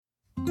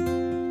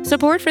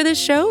Support for this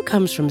show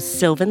comes from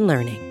Sylvan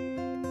Learning.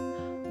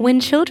 When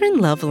children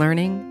love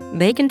learning,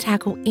 they can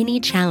tackle any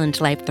challenge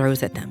life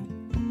throws at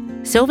them.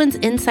 Sylvan's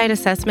Insight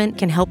Assessment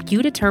can help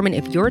you determine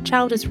if your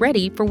child is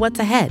ready for what's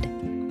ahead.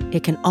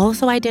 It can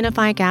also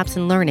identify gaps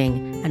in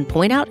learning and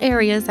point out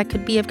areas that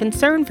could be of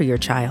concern for your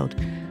child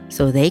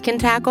so they can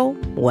tackle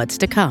what's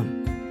to come.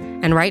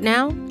 And right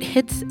now,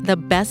 it's the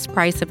best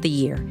price of the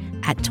year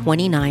at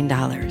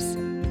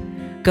 $29.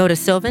 Go to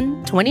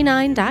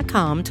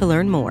sylvan29.com to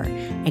learn more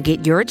and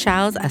get your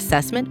child's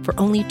assessment for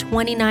only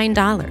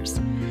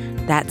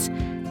 $29. That's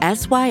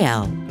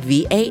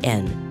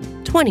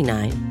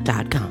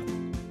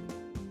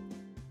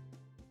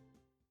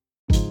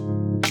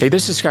SYLVAN29.com. Hey,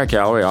 this is Scott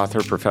Galloway,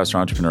 author, professor,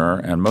 entrepreneur,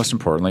 and most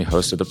importantly,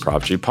 host of the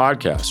Prop G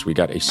podcast. We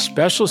got a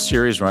special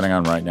series running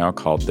on right now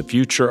called The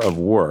Future of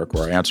Work,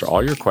 where I answer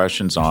all your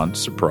questions on,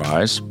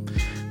 surprise,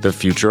 the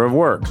future of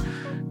work.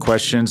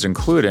 Questions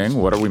including,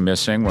 what are we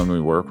missing when we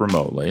work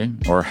remotely?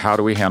 Or how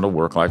do we handle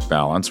work-life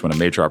balance when a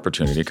major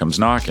opportunity comes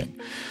knocking?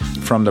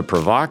 From the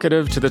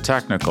provocative to the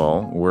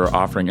technical, we're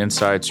offering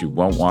insights you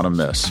won't want to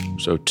miss.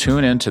 So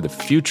tune in to The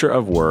Future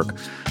of Work,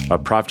 a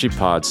Prop G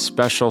Pod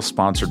special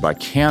sponsored by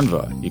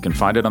Canva. You can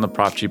find it on the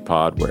Prop G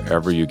Pod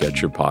wherever you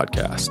get your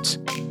podcasts.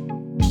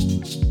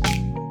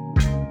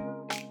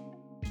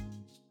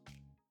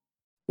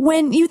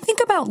 When you think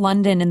about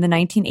London in the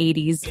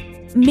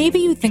 1980s, maybe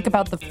you think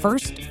about the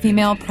first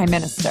female prime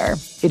minister.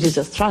 It is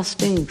a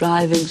thrusting,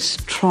 driving,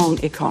 strong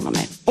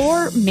economy.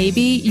 Or maybe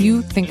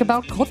you think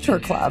about Culture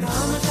Club.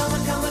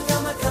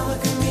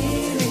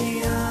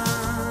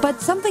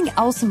 But something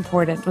else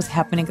important was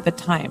happening at the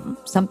time,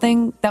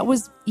 something that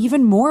was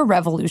even more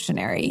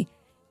revolutionary.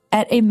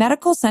 At a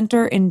medical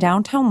center in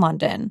downtown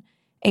London,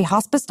 a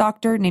hospice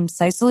doctor named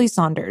Cicely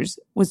Saunders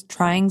was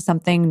trying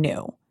something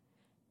new.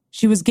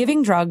 She was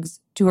giving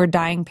drugs to her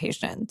dying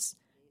patients,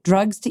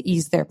 drugs to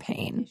ease their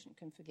pain.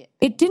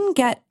 It didn't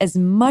get as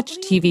much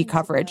TV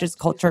coverage as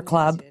Culture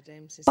Club,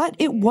 but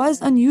it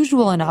was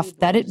unusual enough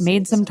that it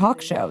made some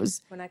talk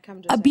shows.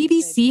 A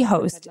BBC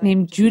host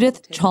named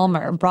Judith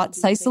Chalmer brought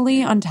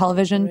Cicely on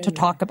television to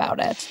talk about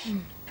it.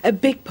 A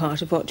big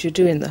part of what you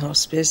do in the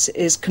hospice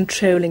is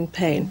controlling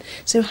pain.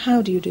 So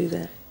how do you do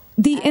that?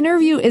 The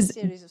interview is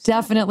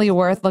definitely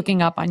worth looking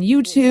up on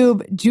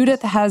YouTube.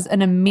 Judith has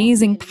an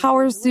amazing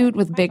power suit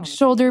with big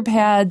shoulder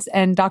pads,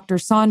 and Dr.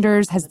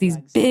 Saunders has these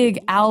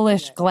big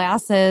owlish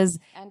glasses.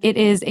 It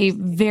is a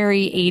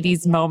very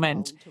 80s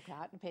moment.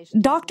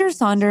 Dr.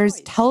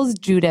 Saunders tells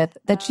Judith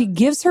that she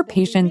gives her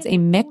patients a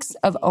mix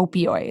of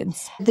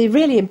opioids. The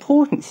really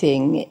important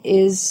thing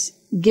is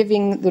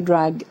giving the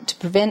drug to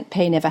prevent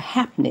pain ever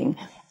happening,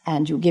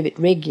 and you give it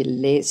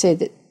regularly so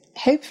that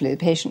hopefully the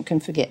patient can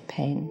forget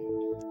pain.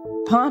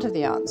 Part of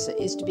the answer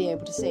is to be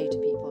able to say to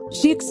people...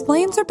 She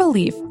explains her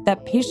belief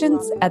that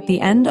patients at the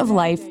end of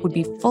life would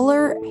be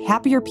fuller,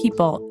 happier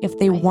people if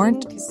they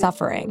weren't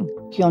suffering.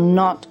 You're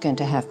not going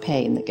to have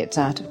pain that gets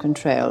out of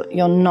control.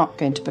 You're not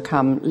going to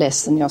become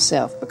less than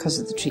yourself because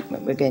of the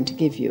treatment we're going to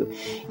give you.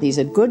 These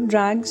are good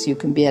drugs. You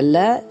can be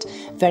alert,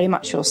 very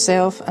much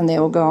yourself, and they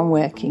will go on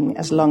working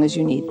as long as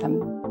you need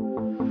them.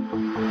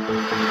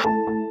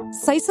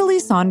 Cicely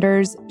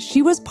Saunders,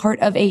 she was part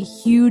of a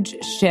huge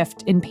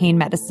shift in pain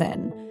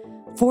medicine.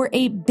 For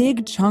a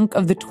big chunk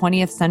of the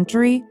 20th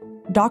century,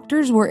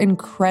 doctors were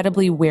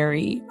incredibly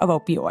wary of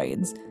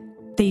opioids.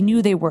 They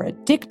knew they were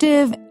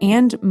addictive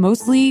and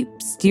mostly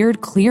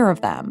steered clear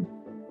of them.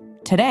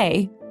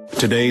 Today,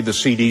 the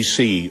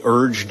CDC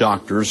urged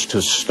doctors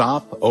to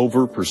stop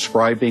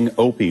over-prescribing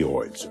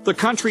opioids. The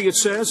country, it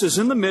says, is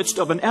in the midst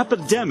of an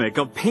epidemic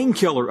of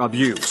painkiller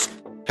abuse.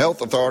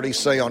 Health authorities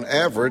say on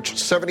average,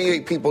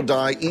 78 people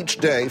die each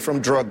day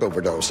from drug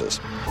overdoses.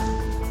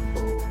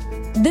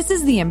 This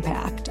is The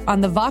Impact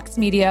on the Vox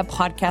Media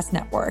Podcast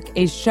Network,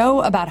 a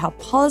show about how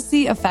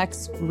policy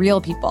affects real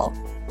people.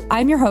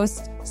 I'm your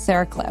host,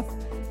 Sarah Cliff.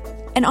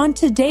 And on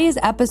today's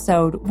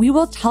episode, we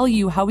will tell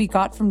you how we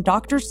got from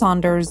Dr.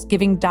 Saunders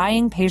giving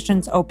dying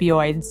patients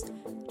opioids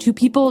to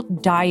people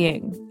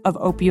dying of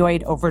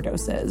opioid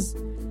overdoses.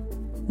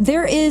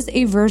 There is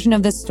a version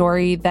of this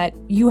story that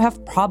you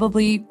have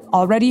probably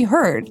already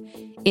heard.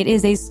 It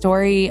is a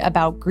story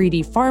about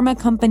greedy pharma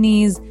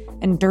companies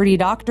and dirty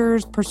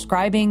doctors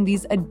prescribing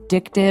these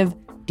addictive,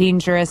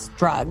 dangerous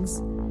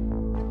drugs.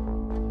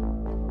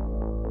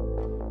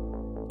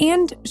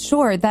 And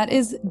sure, that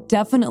is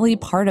definitely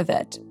part of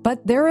it.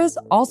 But there is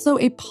also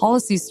a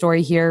policy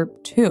story here,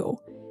 too.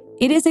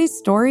 It is a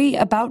story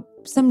about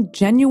some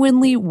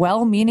genuinely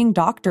well-meaning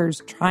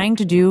doctors trying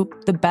to do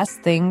the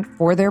best thing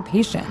for their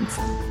patients.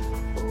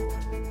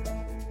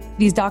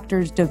 These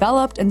doctors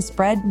developed and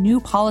spread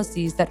new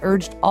policies that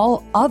urged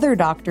all other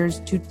doctors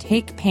to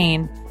take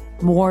pain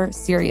more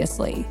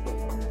seriously.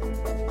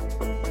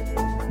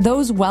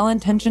 Those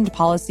well-intentioned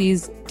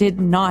policies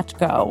did not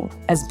go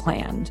as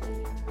planned.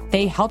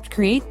 They helped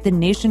create the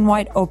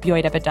nationwide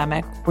opioid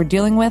epidemic we're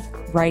dealing with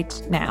right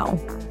now.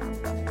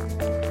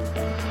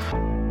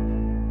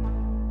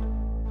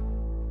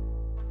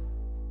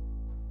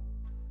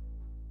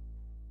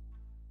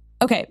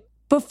 Okay,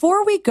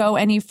 Before we go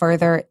any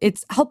further,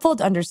 it's helpful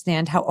to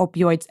understand how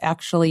opioids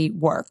actually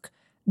work.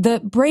 The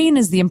brain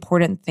is the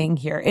important thing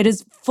here. It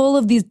is full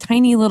of these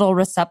tiny little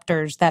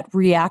receptors that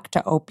react to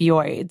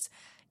opioids.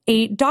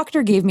 A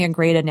doctor gave me a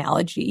great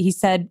analogy. He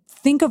said,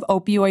 think of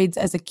opioids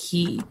as a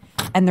key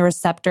and the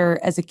receptor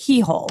as a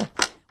keyhole.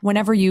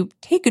 Whenever you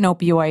take an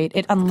opioid,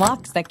 it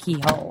unlocks that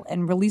keyhole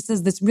and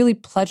releases this really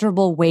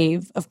pleasurable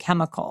wave of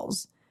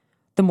chemicals.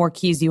 The more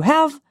keys you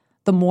have,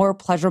 the more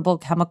pleasurable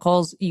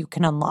chemicals you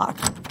can unlock.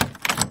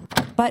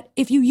 But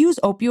if you use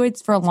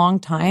opioids for a long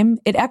time,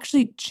 it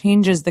actually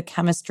changes the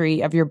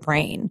chemistry of your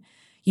brain.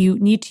 You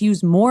need to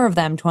use more of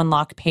them to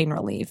unlock pain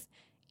relief,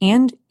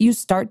 and you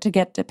start to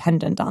get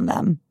dependent on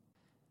them.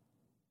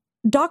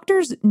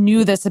 Doctors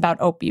knew this about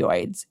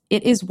opioids.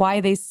 It is why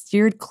they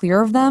steered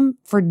clear of them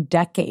for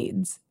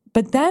decades.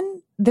 But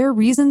then their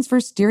reasons for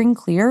steering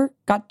clear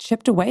got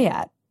chipped away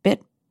at,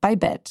 bit by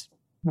bit.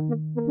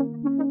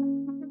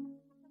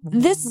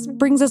 This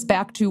brings us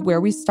back to where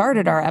we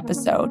started our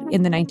episode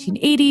in the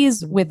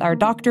 1980s with our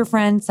doctor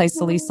friend,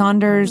 Cicely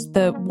Saunders,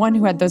 the one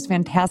who had those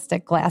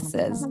fantastic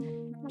glasses.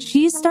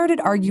 She started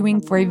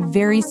arguing for a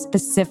very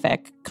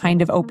specific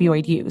kind of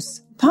opioid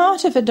use.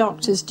 Part of a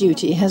doctor's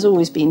duty has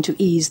always been to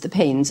ease the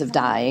pains of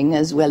dying,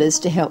 as well as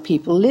to help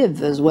people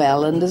live as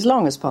well and as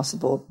long as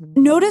possible.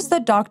 Notice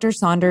that Dr.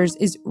 Saunders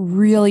is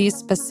really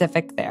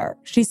specific there.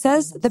 She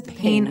says the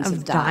pain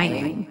of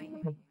dying.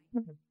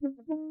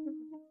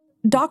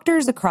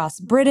 Doctors across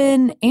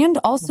Britain and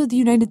also the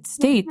United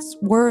States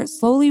were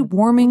slowly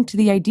warming to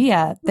the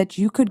idea that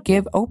you could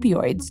give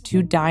opioids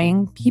to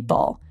dying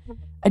people.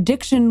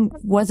 Addiction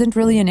wasn't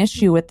really an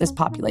issue with this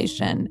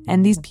population,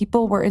 and these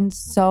people were in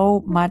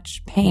so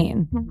much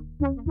pain.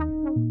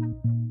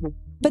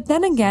 But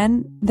then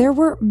again, there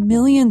were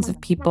millions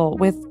of people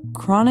with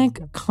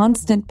chronic,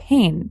 constant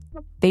pain.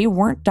 They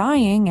weren't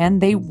dying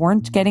and they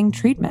weren't getting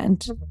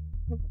treatment.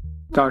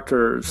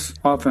 Doctors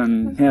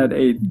often had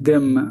a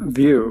dim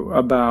view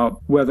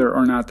about whether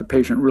or not the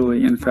patient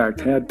really, in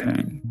fact, had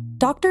pain.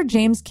 Dr.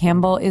 James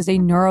Campbell is a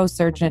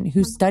neurosurgeon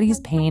who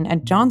studies pain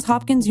at Johns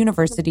Hopkins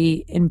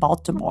University in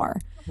Baltimore.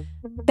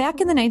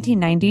 Back in the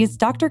 1990s,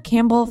 Dr.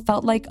 Campbell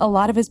felt like a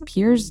lot of his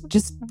peers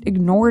just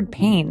ignored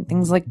pain,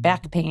 things like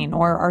back pain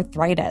or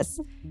arthritis.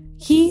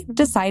 He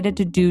decided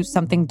to do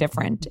something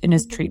different in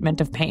his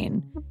treatment of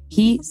pain.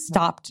 He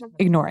stopped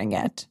ignoring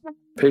it.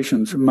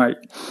 Patients might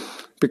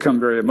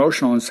become very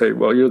emotional and say,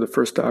 well, you're the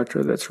first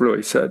doctor that's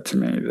really said to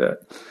me that,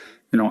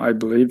 I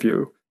believe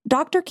you.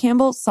 Dr.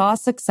 Campbell saw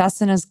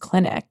success in his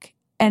clinic,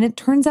 and it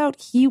turns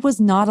out he was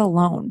not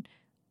alone.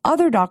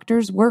 Other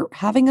doctors were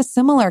having a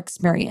similar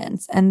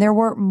experience, and there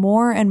were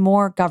more and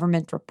more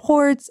government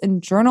reports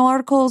and journal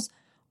articles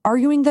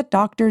arguing that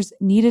doctors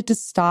needed to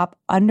stop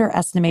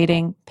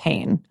underestimating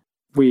pain.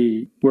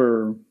 We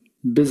were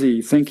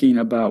busy thinking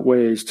about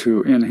ways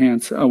to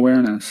enhance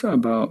awareness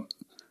about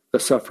the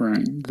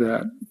suffering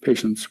that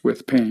patients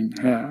with pain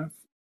have.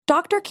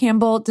 Dr.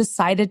 Campbell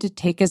decided to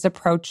take his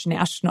approach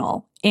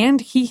national,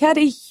 and he had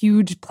a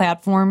huge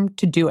platform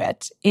to do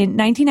it. In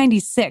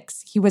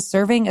 1996, he was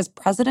serving as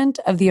president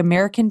of the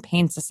American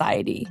Pain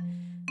Society.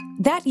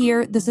 That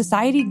year, the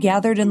society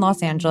gathered in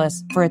Los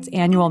Angeles for its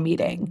annual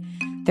meeting.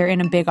 They're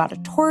in a big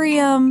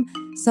auditorium.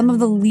 Some of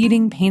the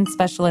leading pain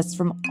specialists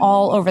from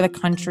all over the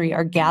country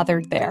are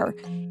gathered there.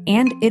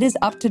 And it is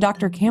up to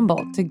Dr.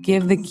 Campbell to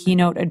give the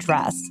keynote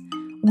address.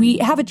 We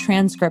have a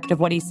transcript of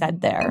what he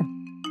said there.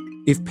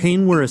 If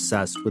pain were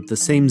assessed with the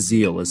same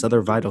zeal as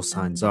other vital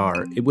signs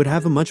are, it would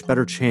have a much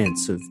better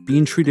chance of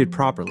being treated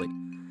properly.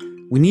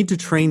 We need to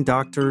train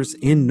doctors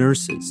and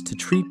nurses to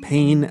treat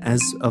pain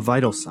as a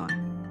vital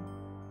sign.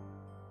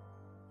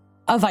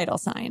 A vital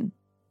sign.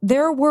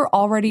 There were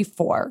already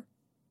 4: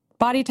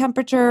 body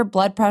temperature,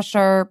 blood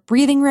pressure,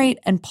 breathing rate,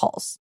 and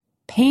pulse.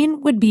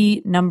 Pain would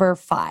be number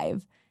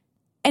 5.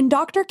 And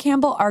Dr.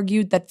 Campbell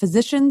argued that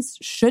physicians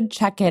should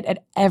check it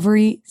at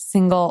every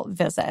single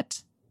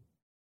visit.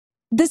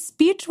 The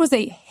speech was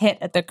a hit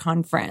at the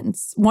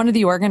conference. One of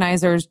the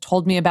organizers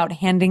told me about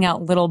handing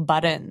out little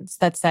buttons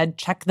that said,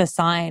 check the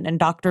sign, and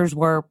doctors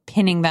were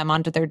pinning them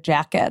onto their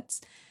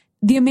jackets.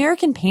 The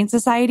American Pain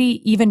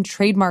Society even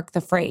trademarked the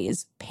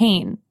phrase,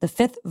 pain, the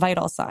 5th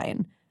vital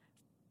sign.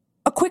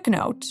 A quick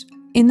note.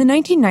 In the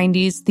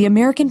 1990s, the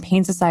American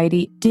Pain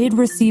Society did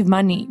receive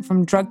money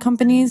from drug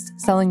companies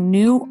selling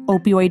new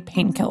opioid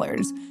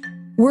painkillers.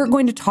 We're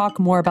going to talk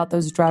more about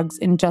those drugs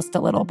in just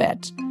a little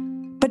bit.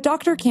 But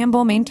Dr.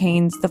 Campbell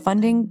maintains the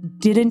funding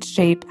didn't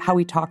shape how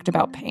he talked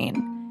about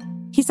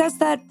pain. He says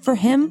that for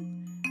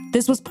him,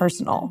 this was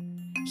personal.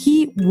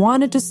 He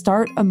wanted to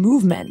start a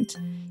movement.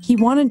 He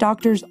wanted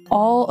doctors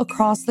all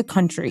across the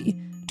country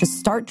to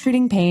start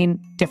treating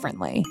pain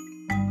differently.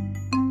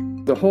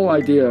 The whole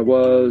idea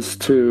was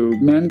to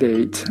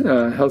mandate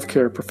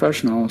healthcare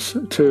professionals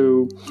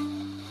to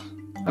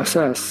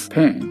assess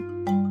pain.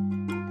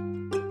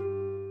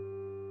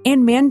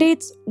 And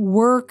mandates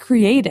were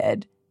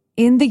created.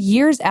 In the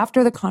years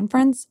after the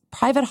conference,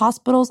 private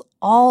hospitals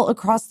all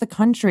across the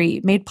country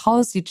made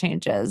policy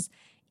changes.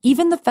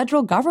 Even the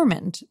federal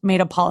government made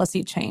a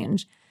policy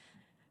change.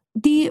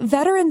 The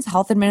Veterans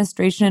Health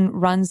Administration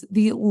runs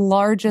the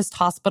largest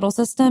hospital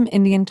system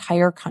in the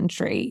entire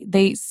country.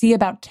 They see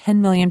about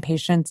 10 million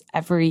patients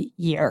every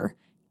year.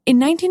 In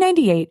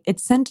 1998, it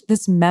sent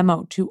this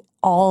memo to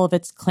all of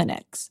its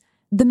clinics.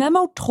 The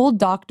memo told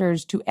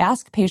doctors to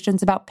ask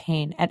patients about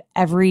pain at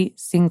every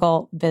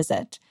single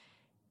visit.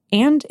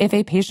 And if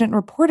a patient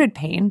reported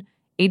pain,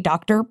 a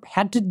doctor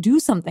had to do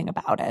something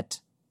about it.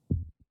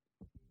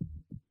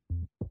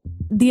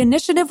 The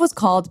initiative was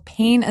called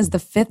Pain as the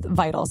Fifth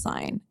Vital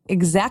Sign,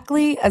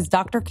 exactly as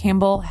Dr.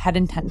 Campbell had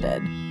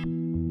intended.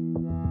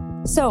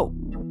 So,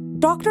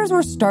 doctors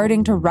were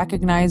starting to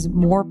recognize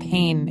more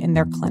pain in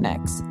their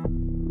clinics,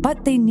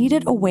 but they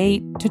needed a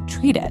way to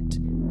treat it.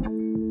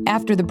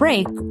 After the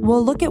break,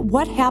 we'll look at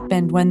what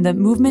happened when the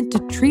movement to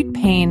treat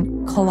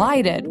pain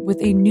collided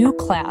with a new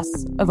class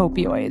of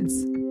opioids.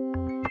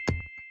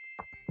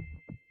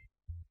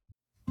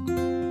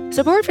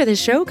 Support for this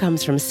show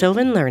comes from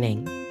Sylvan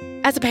Learning.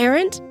 As a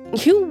parent,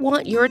 you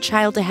want your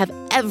child to have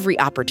every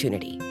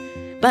opportunity,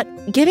 but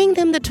giving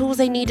them the tools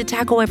they need to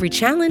tackle every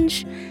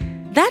challenge,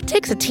 that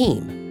takes a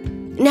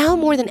team. Now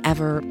more than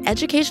ever,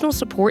 educational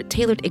support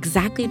tailored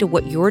exactly to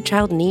what your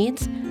child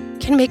needs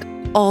can make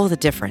all the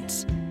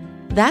difference.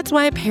 That's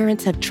why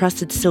parents have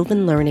trusted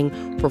Sylvan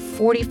Learning for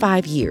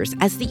 45 years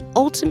as the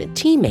ultimate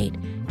teammate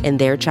in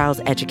their child's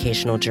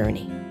educational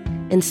journey,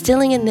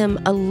 instilling in them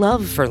a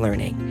love for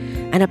learning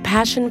and a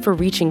passion for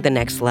reaching the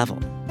next level.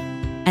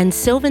 And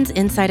Sylvan's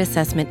Insight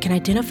Assessment can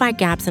identify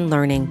gaps in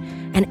learning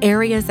and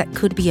areas that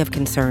could be of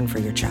concern for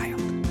your child.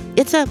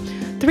 It's a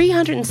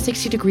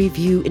 360-degree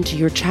view into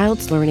your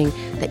child's learning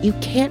that you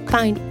can't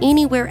find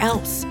anywhere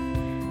else,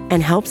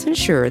 and helps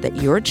ensure that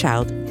your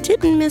child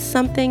didn't miss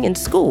something in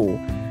school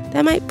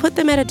that might put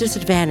them at a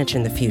disadvantage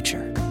in the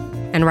future.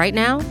 And right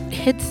now,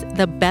 it's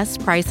the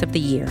best price of the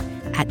year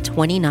at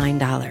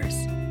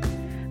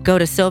 $29. Go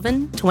to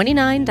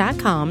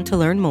sylvan29.com to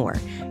learn more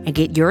and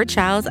get your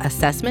child's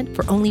assessment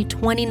for only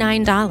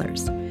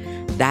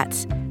 $29.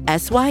 That's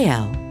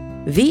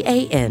SYLVAN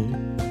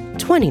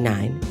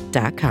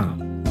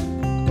 29.com.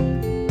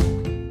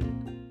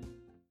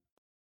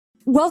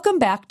 Welcome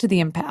back to The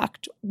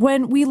Impact.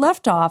 When we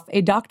left off,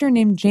 a doctor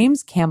named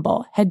James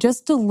Campbell had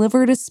just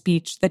delivered a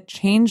speech that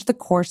changed the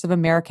course of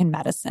American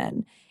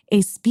medicine,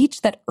 a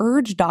speech that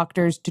urged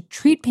doctors to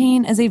treat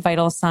pain as a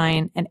vital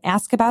sign and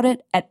ask about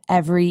it at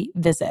every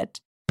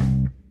visit.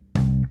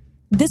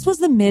 This was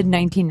the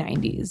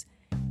mid-1990s,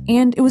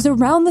 and it was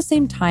around the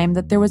same time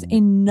that there was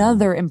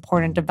another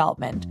important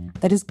development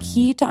that is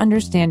key to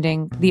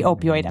understanding the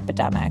opioid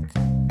epidemic.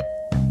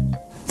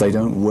 They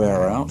don't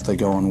wear out, they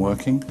go on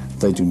working,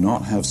 they do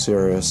not have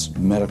serious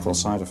medical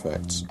side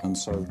effects, and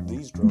so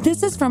these drugs...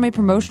 This is from a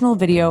promotional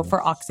video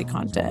for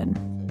OxyContin.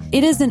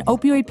 It is an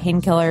opioid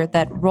painkiller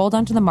that rolled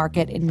onto the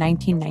market in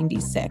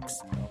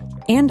 1996,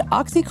 and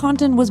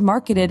OxyContin was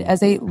marketed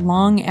as a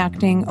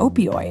long-acting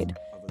opioid.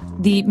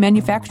 The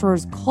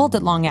manufacturers called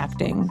it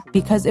long-acting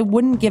because it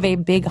wouldn't give a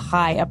big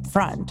high up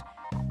front.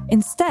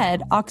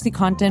 Instead,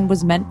 OxyContin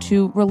was meant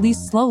to release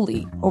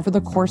slowly over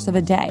the course of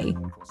a day.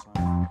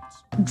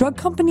 Drug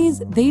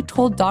companies, they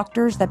told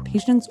doctors that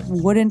patients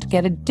wouldn't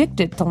get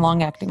addicted to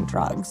long-acting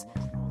drugs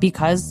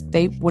because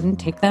they wouldn't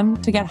take them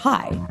to get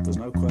high. There's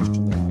no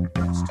question that.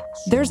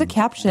 There's a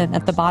caption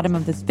at the bottom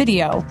of this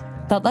video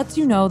that lets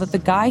you know that the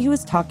guy who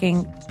is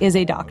talking is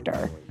a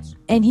doctor.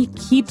 And he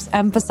keeps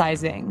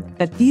emphasizing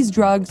that these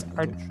drugs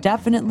are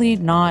definitely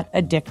not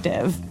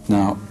addictive.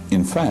 Now,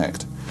 in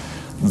fact,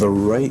 the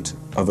rate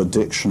of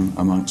addiction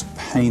amongst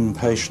pain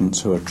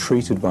patients who are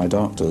treated by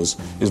doctors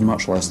is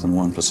much less than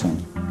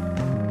 1%.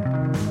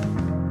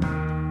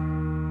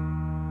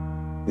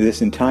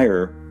 This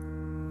entire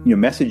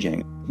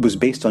messaging was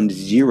based on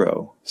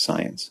zero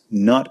science,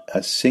 not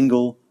a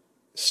single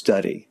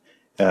study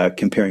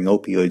comparing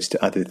opioids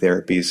to other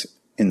therapies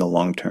in the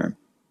long term.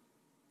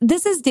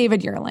 This is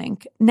David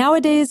Yerlink.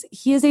 Nowadays,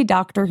 he is a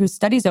doctor who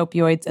studies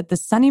opioids at the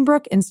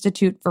Sunnybrook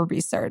Institute for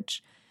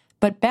Research.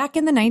 But back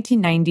in the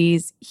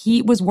 1990s,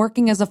 he was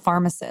working as a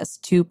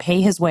pharmacist to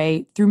pay his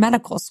way through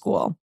medical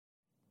school.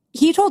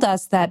 He told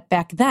us that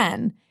back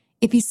then,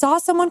 if he saw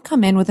someone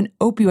come in with an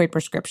opioid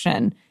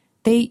prescription,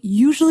 they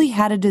usually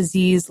had a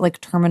disease like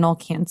terminal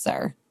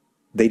cancer.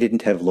 They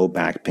didn't have low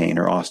back pain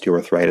or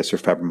osteoarthritis or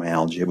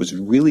fibromyalgia. It was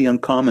really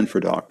uncommon for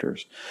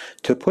doctors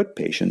to put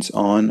patients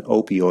on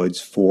opioids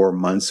for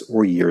months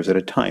or years at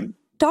a time.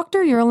 Dr.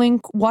 Yerlink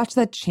watched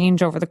that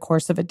change over the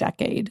course of a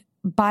decade.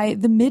 By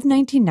the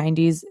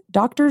mid-1990s,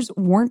 doctors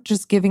weren't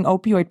just giving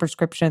opioid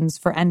prescriptions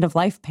for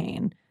end-of-life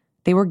pain.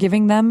 They were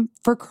giving them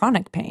for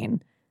chronic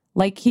pain.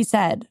 Like he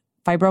said,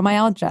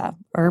 fibromyalgia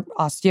or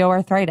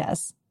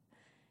osteoarthritis.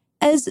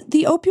 As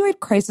the opioid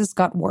crisis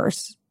got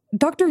worse,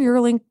 Dr.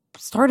 Yerlink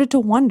started to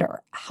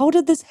wonder, how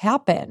did this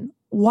happen?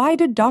 Why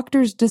did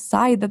doctors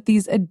decide that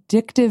these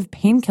addictive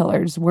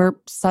painkillers were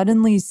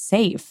suddenly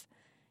safe?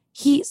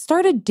 He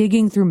started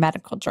digging through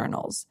medical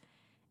journals,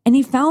 and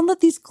he found that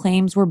these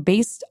claims were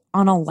based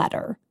on a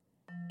letter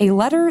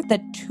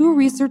that two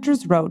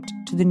researchers wrote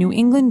to the New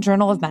England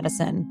Journal of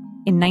Medicine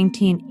in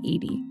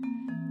 1980.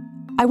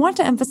 I want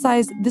to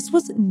emphasize this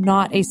was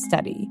not a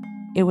study.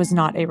 It was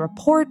not a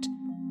report.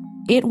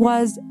 It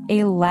was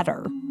a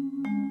letter.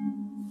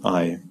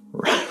 I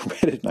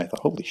read it and I thought,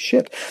 holy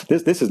shit,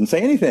 this doesn't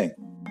say anything.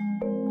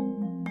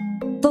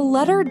 The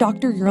letter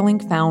Dr. Yearling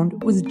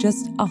found was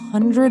just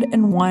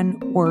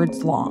 101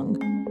 words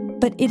long,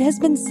 but it has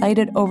been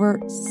cited over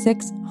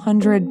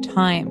 600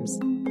 times,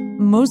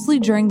 mostly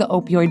during the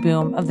opioid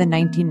boom of the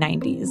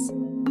 1990s.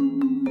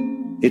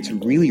 It's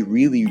really,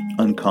 really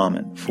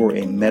uncommon for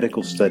a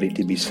medical study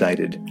to be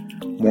cited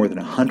more than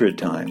 100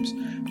 times.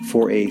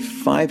 For a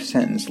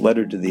 5-sentence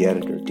letter to the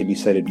editor to be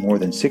cited more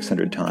than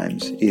 600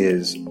 times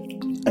is,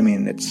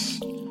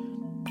 it's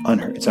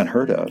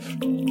unheard of.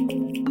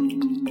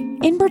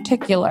 In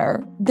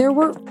particular, there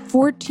were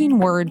 14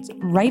 words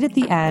right at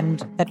the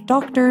end that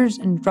doctors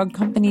and drug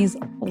companies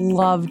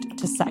loved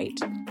to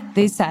cite.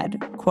 They said,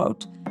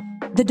 quote,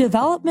 "The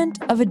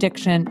development of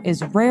addiction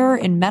is rare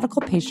in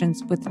medical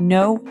patients with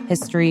no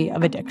history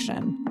of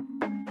addiction."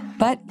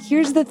 But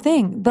here's the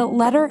thing, the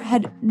letter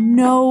had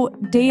no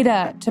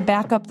data to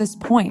back up this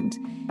point.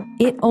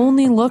 It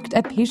only looked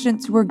at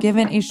patients who were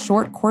given a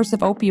short course of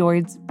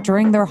opioids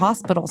during their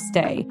hospital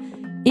stay.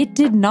 It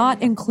did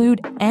not include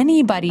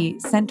anybody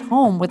sent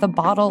home with a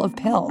bottle of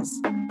pills.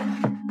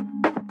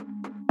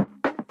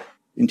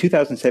 In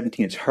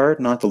 2017, it's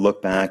hard not to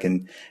look back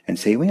and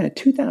say, man, in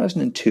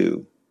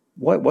 2002,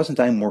 why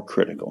wasn't I more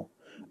critical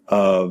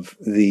of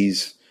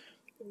these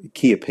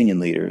key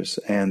opinion leaders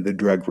and the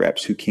drug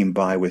reps who came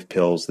by with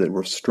pills that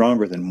were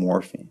stronger than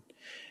morphine?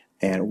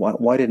 And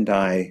why didn't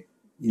I,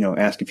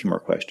 ask a few more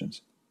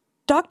questions?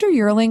 Dr.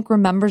 Yearling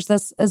remembers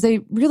this as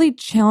a really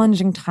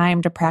challenging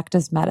time to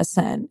practice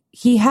medicine.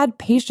 He had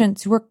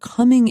patients who were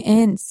coming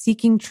in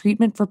seeking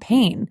treatment for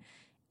pain.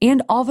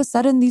 And all of a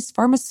sudden, these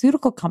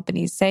pharmaceutical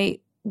companies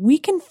say, we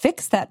can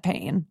fix that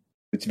pain.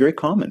 It's very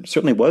common. It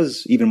certainly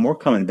was even more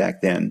common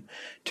back then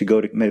to go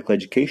to medical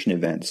education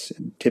events.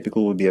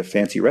 Typical would be a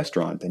fancy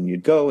restaurant, and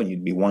you'd go and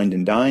you'd be wined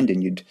and dined,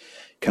 and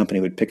company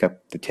would pick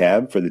up the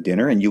tab for the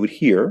dinner, and you would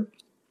hear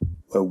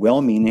a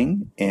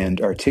well-meaning and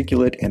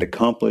articulate and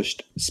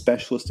accomplished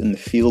specialist in the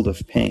field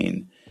of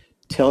pain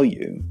tell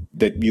you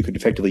that you could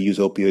effectively use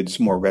opioids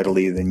more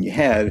readily than you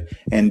had,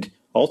 and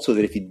also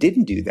that if you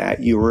didn't do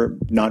that, you were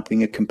not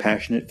being a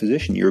compassionate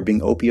physician. You were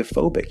being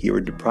opiophobic. You were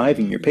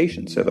depriving your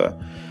patients of a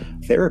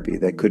therapy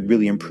that could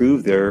really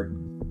improve their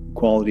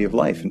quality of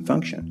life and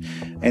function.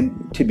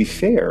 And to be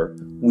fair,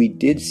 we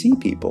did see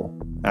people,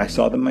 I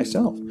saw them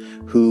myself,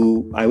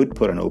 who I would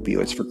put on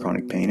opioids for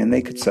chronic pain, and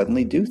they could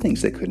suddenly do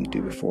things they couldn't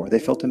do before. They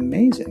felt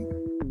amazing.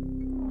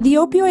 The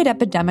opioid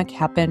epidemic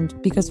happened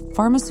because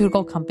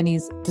pharmaceutical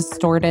companies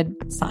distorted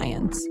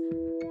science.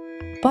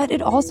 But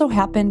it also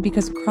happened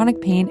because chronic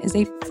pain is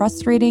a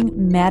frustrating,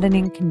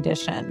 maddening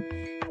condition,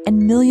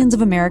 and millions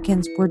of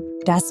Americans were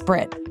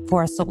desperate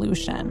for a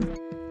solution.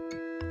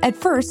 At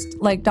first,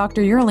 like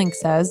Dr. Yearling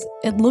says,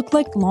 it looked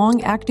like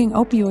long-acting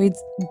opioids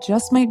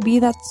just might be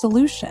that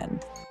solution.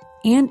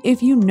 And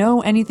if you know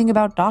anything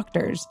about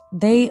doctors,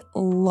 they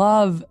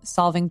love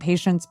solving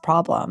patients'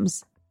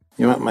 problems.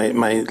 You want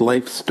my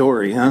life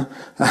story, huh?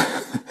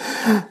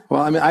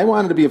 Well, I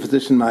wanted to be a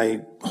physician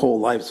my whole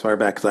life, as far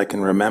back as I can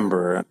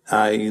remember.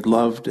 I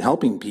loved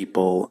helping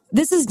people.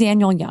 This is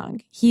Daniel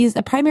Young. He's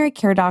a primary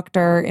care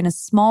doctor in a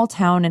small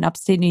town in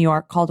upstate New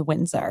York called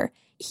Windsor.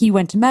 He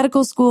went to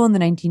medical school in the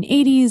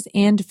 1980s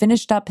and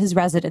finished up his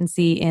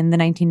residency in the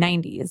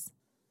 1990s.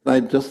 I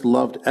just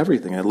loved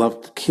everything. I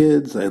loved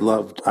kids. I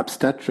loved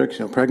obstetrics,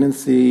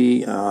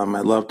 pregnancy. I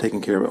loved taking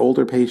care of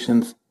older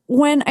patients.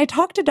 When I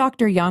talked to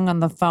Dr. Young on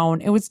the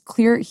phone, it was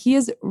clear he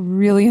is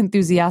really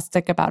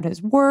enthusiastic about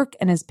his work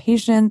and his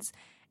patients.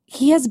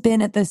 He has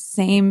been at the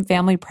same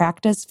family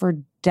practice for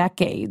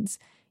decades.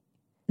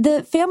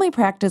 The family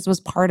practice was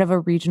part of a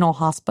regional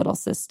hospital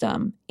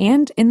system,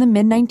 and in the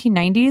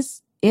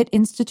mid-1990s, it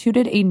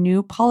instituted a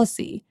new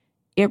policy.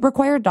 It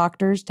required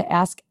doctors to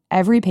ask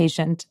every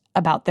patient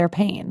about their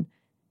pain.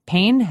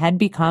 Pain had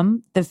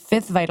become the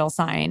fifth vital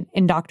sign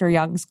in Dr.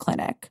 Young's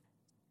clinic.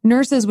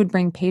 Nurses would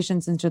bring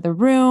patients into the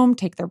room,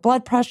 take their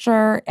blood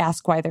pressure,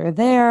 ask why they're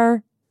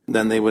there.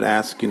 Then they would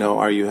ask,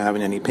 are you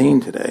having any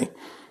pain today?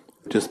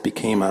 It just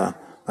became a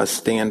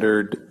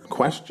standard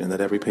question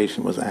that every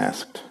patient was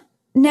asked.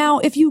 Now,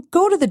 if you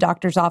go to the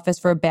doctor's office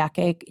for a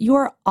backache, you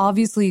are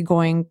obviously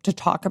going to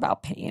talk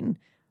about pain.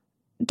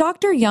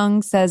 Dr.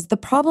 Young says the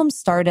problem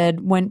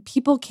started when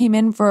people came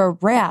in for a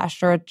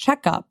rash or a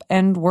checkup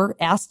and were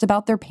asked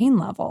about their pain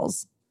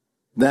levels.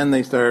 Then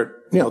they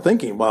start,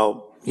 thinking,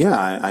 well,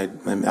 yeah,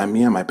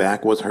 my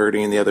back was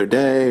hurting the other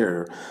day,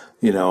 or,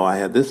 I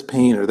had this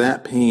pain or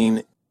that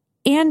pain.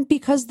 And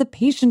because the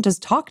patient has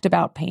talked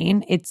about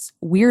pain, it's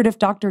weird if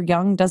Dr.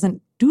 Young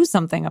doesn't do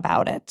something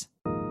about it.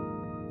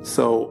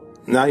 So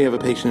now you have a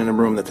patient in a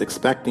room that's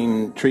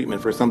expecting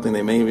treatment for something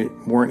they maybe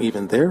weren't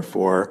even there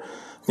for,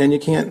 and you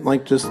can't,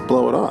 just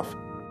blow it off.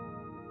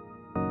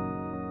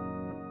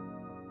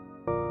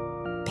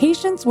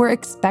 Patients were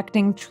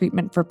expecting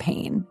treatment for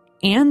pain,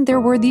 and there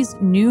were these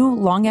new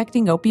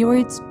long-acting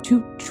opioids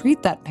to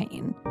treat that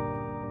pain.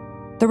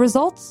 the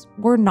results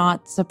were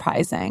not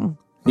surprising.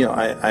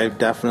 I've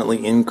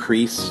definitely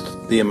increased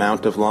the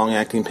amount of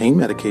long-acting pain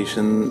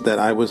medication that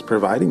I was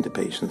providing to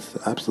patients.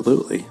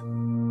 Absolutely.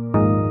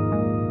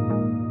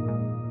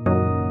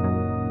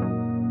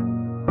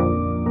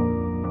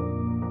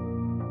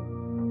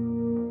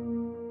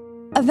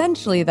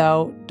 Eventually,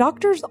 though,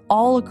 doctors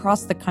all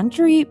across the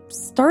country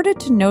started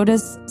to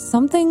notice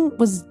something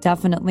was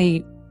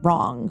definitely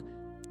wrong.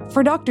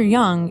 For Dr.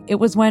 Young, it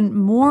was when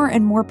more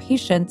and more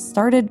patients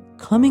started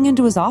coming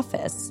into his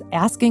office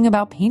asking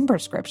about pain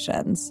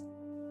prescriptions.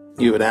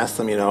 You would ask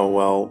them,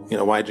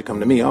 why'd you come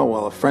to me? Oh,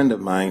 well, a friend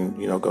of mine,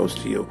 goes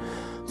to you.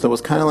 So it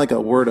was kind of like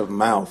a word of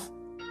mouth.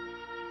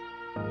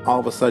 All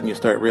of a sudden you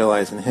start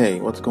realizing,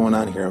 hey, what's going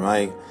on here? Am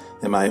I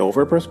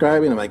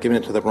overprescribing? Am I giving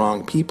it to the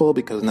wrong people?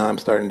 Because now I'm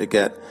starting to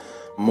get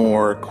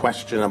more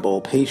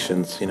questionable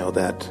patients,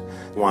 that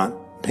want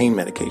pain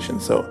medication.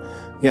 So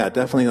yeah,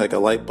 definitely like a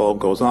light bulb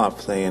goes off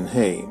saying,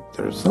 hey,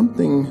 there's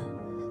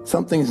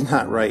something's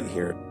not right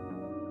here.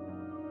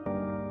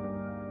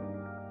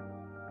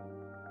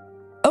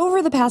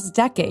 Over the past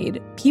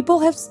decade, people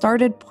have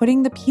started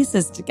putting the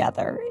pieces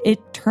together.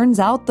 It turns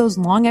out those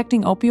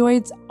long-acting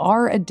opioids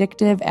are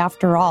addictive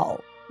after all,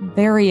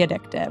 very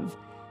addictive,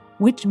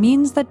 which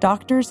means that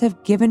doctors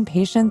have given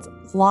patients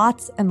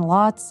lots and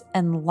lots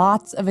and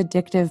lots of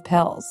addictive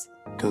pills.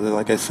 Because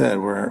like I said,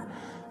 we're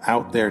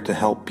out there to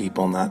help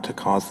people, not to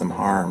cause them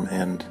harm.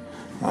 And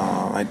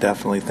I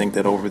definitely think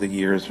that over the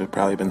years, there have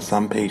probably been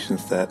some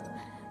patients that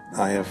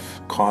I have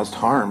caused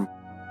harm.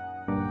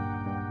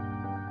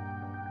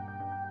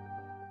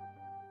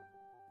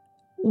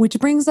 Which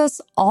brings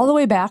us all the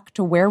way back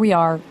to where we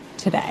are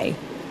today.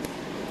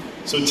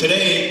 So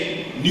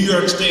today, New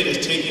York State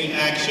is taking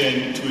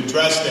action to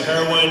address the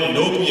heroin and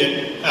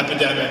opiate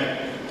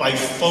epidemic by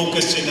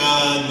focusing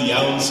on the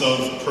ounce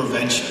of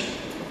prevention.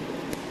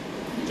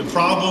 The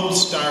problem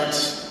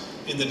starts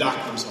in the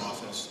doctor's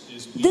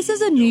office. This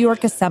is a New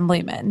York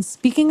assemblyman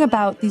speaking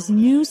about these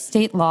new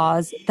state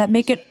laws that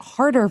make it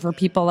harder for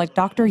people like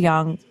Dr.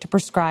 Young to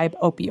prescribe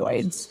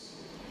opioids.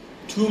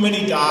 Too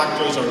many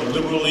doctors are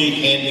liberally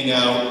handing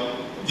out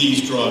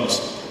these drugs.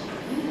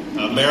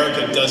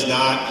 America does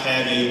not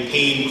have a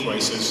pain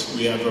crisis.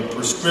 We have a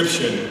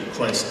prescription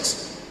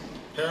crisis.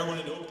 Heroin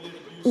and opiate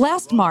abuse.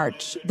 Last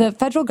March, the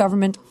federal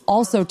government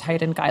also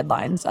tightened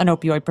guidelines on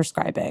opioid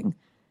prescribing.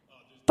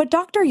 But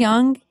Dr.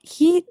 Young,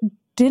 he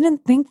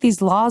didn't think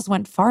these laws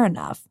went far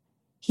enough.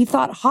 He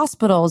thought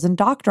hospitals and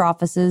doctor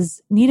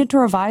offices needed to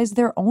revise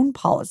their own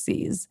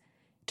policies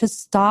to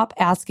stop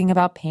asking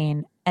about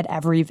pain at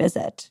every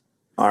visit.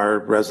 Our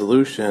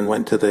resolution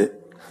went to the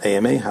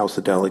AMA House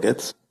of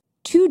Delegates.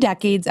 2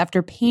 decades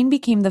after pain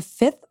became the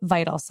 5th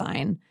vital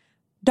sign,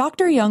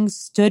 Dr. Young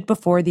stood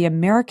before the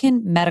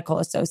American Medical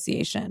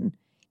Association.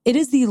 It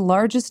is the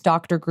largest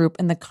doctor group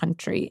in the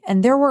country,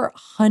 and there were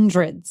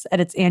hundreds at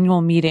its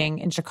annual meeting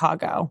in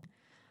Chicago.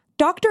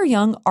 Dr.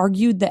 Young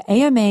argued the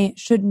AMA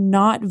should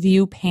not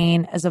view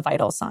pain as a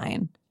vital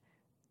sign.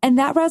 And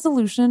that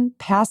resolution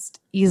passed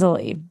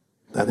easily.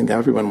 I think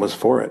everyone was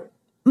for it.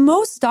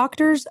 Most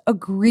doctors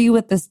agree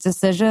with this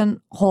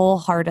decision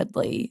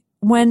wholeheartedly.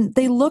 When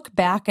they look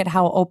back at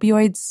how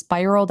opioids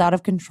spiraled out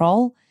of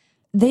control,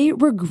 they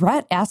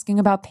regret asking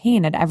about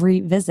pain at every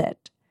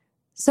visit.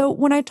 So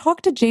when I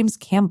talked to James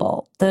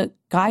Campbell, the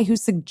guy who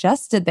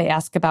suggested they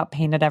ask about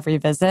pain at every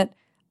visit,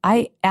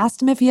 I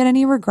asked him if he had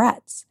any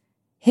regrets.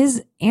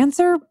 His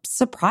answer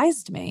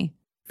surprised me.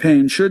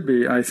 Pain should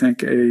be, I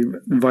think, a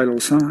vital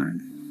sign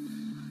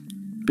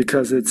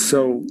because it's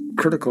so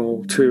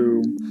critical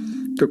to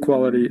the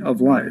quality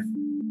of life.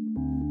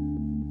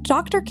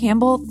 Dr.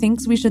 Campbell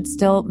thinks we should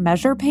still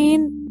measure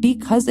pain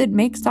because it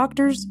makes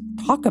doctors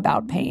talk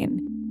about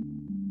pain.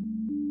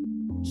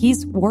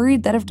 He's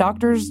worried that if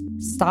doctors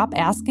stop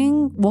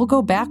asking, we'll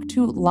go back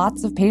to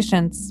lots of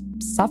patients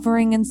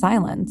suffering in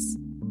silence.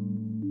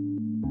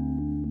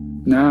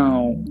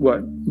 Now,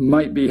 what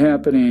might be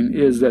happening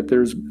is that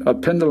there's a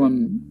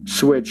pendulum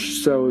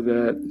switch so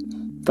that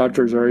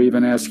doctors are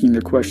even asking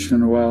the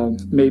question, well,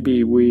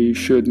 maybe we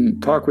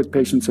shouldn't talk with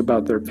patients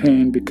about their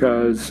pain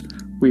because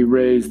we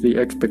raise the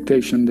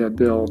expectation that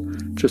they'll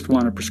just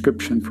want a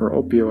prescription for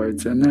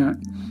opioids. And that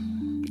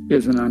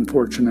is an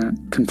unfortunate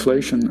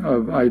conflation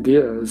of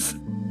ideas.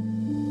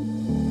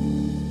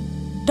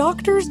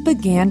 Doctors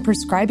began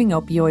prescribing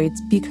opioids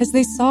because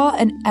they saw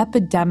an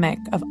epidemic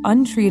of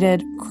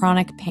untreated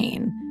chronic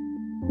pain.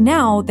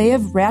 Now they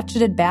have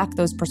ratcheted back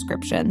those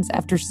prescriptions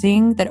after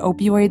seeing that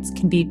opioids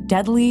can be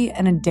deadly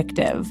and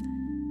addictive.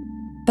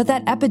 But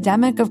that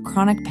epidemic of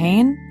chronic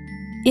pain,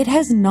 it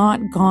has not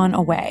gone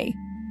away.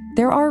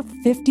 There are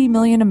 50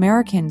 million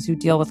Americans who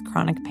deal with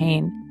chronic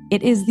pain.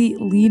 It is the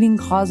leading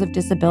cause of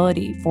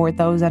disability for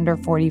those under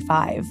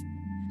 45.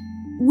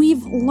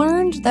 We've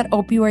learned that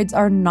opioids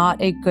are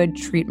not a good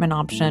treatment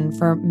option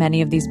for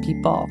many of these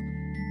people.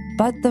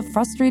 But the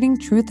frustrating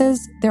truth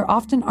is there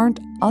often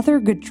aren't other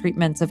good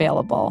treatments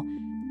available.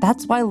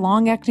 That's why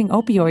long-acting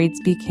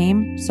opioids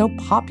became so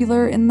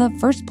popular in the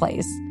first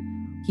place.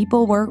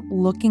 People were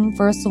looking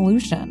for a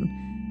solution.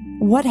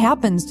 What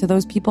happens to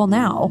those people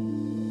now?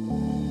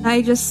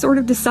 I just sort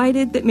of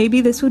decided that maybe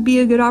this would be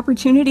a good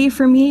opportunity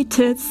for me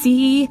to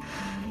see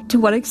to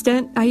what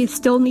extent I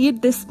still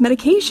need this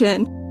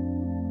medication.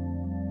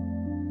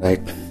 I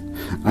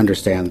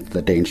understand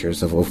the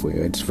dangers of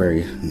opioids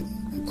very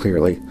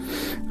clearly,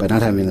 but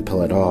not having the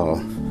pill at all,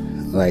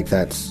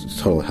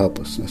 that's total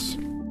helplessness.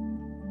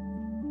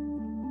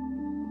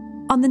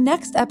 On the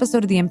next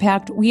episode of The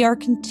Impact, we are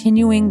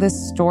continuing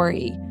this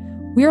story.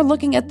 We are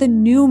looking at the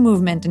new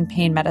movement in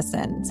pain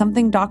medicine,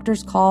 something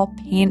doctors call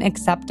pain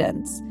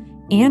acceptance.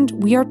 And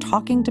we are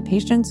talking to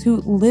patients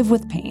who live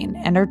with pain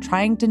and are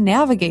trying to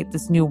navigate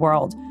this new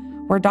world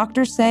where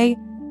doctors say,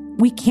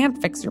 we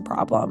can't fix your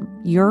problem.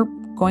 You're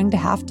going to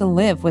have to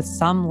live with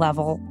some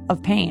level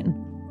of pain.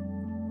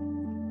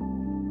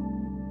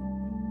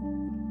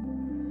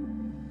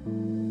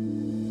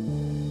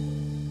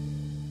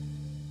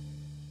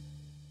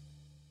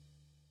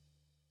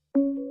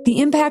 The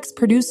Impact's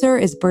producer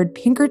is Bird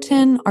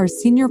Pinkerton, our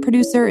senior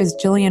producer is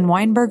Jillian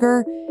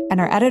Weinberger,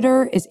 and our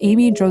editor is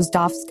Amy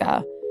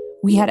Drozdowska.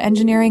 We had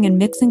engineering and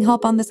mixing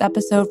help on this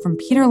episode from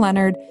Peter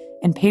Leonard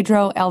and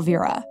Pedro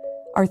Alvira.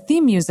 Our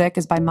theme music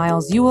is by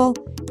Miles Ewell,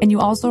 and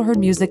you also heard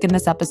music in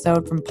this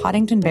episode from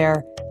Poddington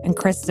Bear and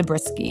Chris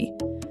Zabriskie.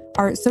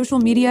 Our social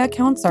media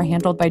accounts are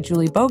handled by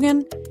Julie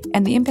Bogan,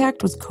 and The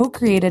Impact was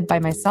co-created by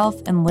myself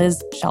and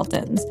Liz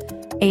Sheltons.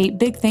 A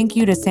big thank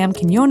you to Sam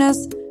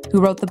Quinones, who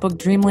wrote the book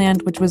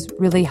Dreamland, which was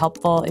really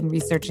helpful in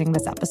researching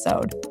this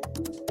episode.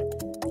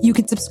 You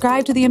can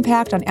subscribe to The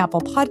Impact on Apple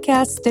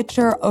Podcasts,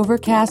 Stitcher,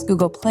 Overcast,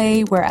 Google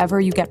Play,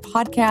 wherever you get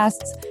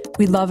podcasts.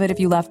 We'd love it if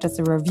you left us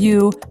a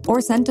review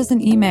or sent us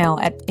an email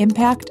at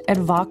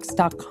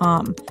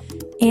impact@vox.com.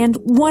 And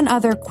one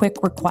other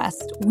quick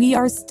request. We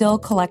are still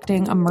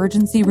collecting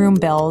emergency room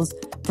bills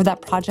for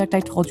that project I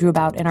told you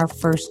about in our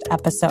first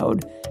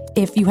episode.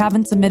 If you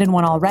haven't submitted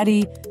one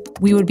already,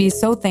 we would be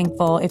so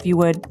thankful if you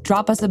would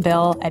drop us a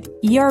bill at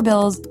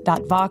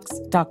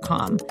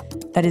erbills.vox.com.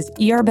 That is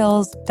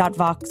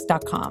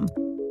erbills.vox.com.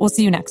 We'll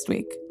see you next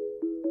week.